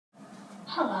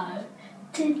Hello,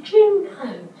 did you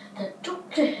know that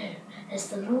Doctor Who is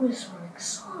the longest running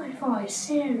sci-fi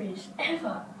series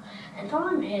ever? And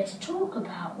I'm here to talk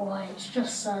about why it's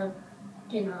just so,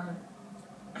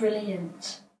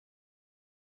 brilliant.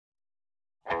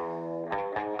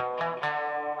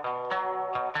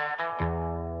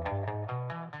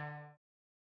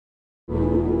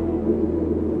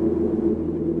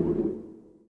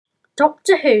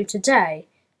 Doctor Who today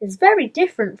is very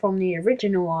different from the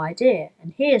original idea,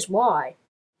 and here's why.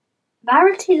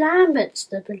 Verity Lambert,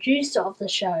 the producer of the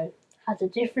show, had a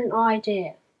different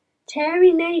idea.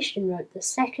 Terry Nation wrote the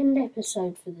second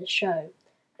episode for the show,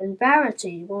 and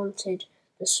Verity wanted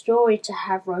the story to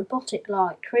have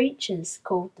robotic-like creatures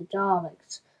called the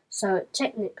Daleks, so it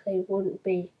technically wouldn't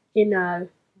be,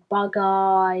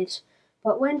 bug-eyed.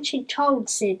 But when she told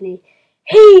Sydney,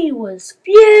 he was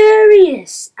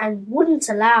furious and wouldn't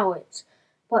allow it.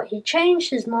 But he changed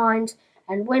his mind,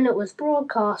 and when it was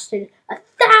broadcasted,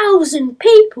 1,000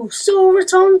 people saw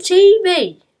it on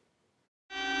TV.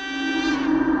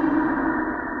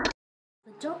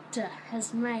 The Doctor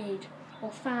has made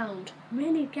or found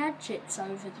many gadgets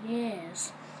over the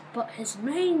years, but his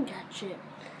main gadget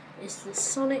is the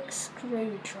sonic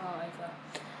screwdriver.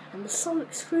 And the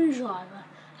sonic screwdriver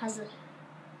has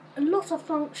a lot of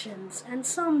functions, and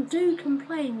some do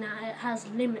complain that it has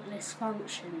limitless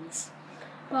functions.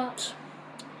 But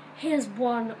here's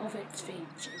one of its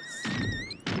features.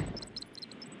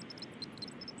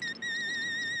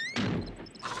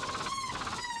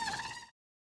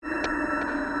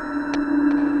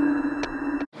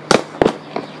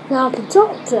 Now the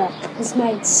Doctor has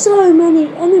made so many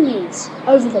enemies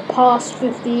over the past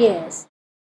 50 years.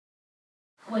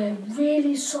 We're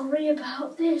really sorry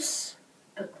about this,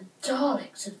 but the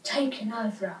Daleks have taken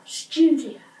over our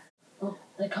studio. Oh,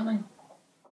 they're coming.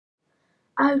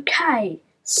 Okay,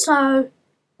 so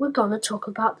we're going to talk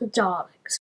about the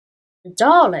Daleks. The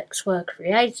Daleks were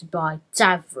created by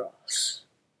Davros.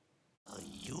 Are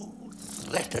you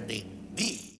threatening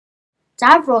me?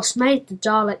 Davros made the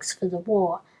Daleks for the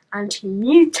war, and he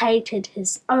mutated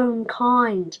his own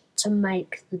kind to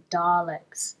make the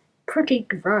Daleks. Pretty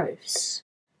gross.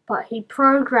 But he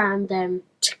programmed them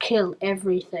to kill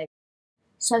everything.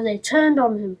 So they turned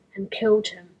on him and killed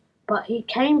him. But he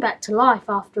came back to life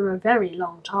after a very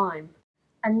long time.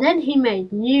 And then he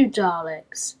made new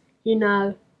Daleks,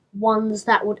 ones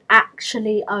that would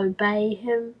actually obey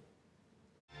him.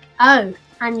 Oh,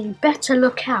 and you better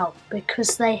look out,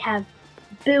 because they have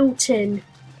built-in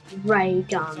ray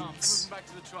guns.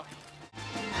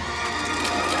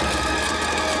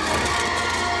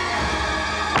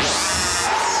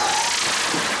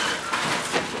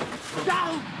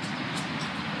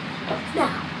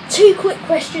 Now, 2 quick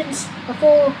questions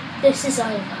before this is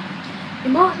over. You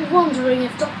might be wondering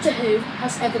if Doctor Who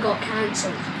has ever got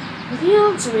cancelled. Well, the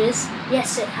answer is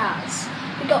yes, it has.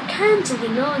 It got cancelled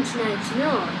in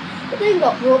 1989, but then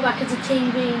got brought back as a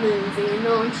TV movie in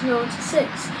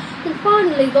 1996, and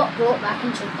finally got brought back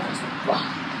in 2001.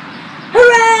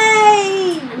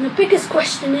 Hooray! And the biggest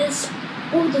question is,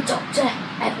 will the Doctor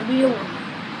ever be a woman?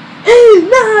 Who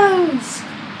knows?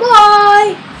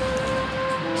 Bye!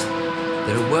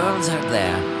 There are worlds out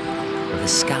there where the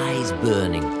sky's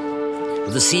burning, where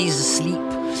the sea's asleep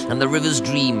and the rivers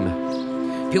dream.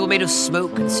 People made of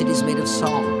smoke and cities made of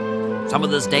song. Some of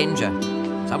there's danger,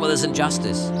 some of there's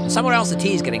injustice, and somewhere else the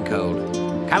tea's getting cold.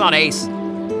 Come on, Ace,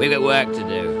 we've got work to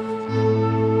do.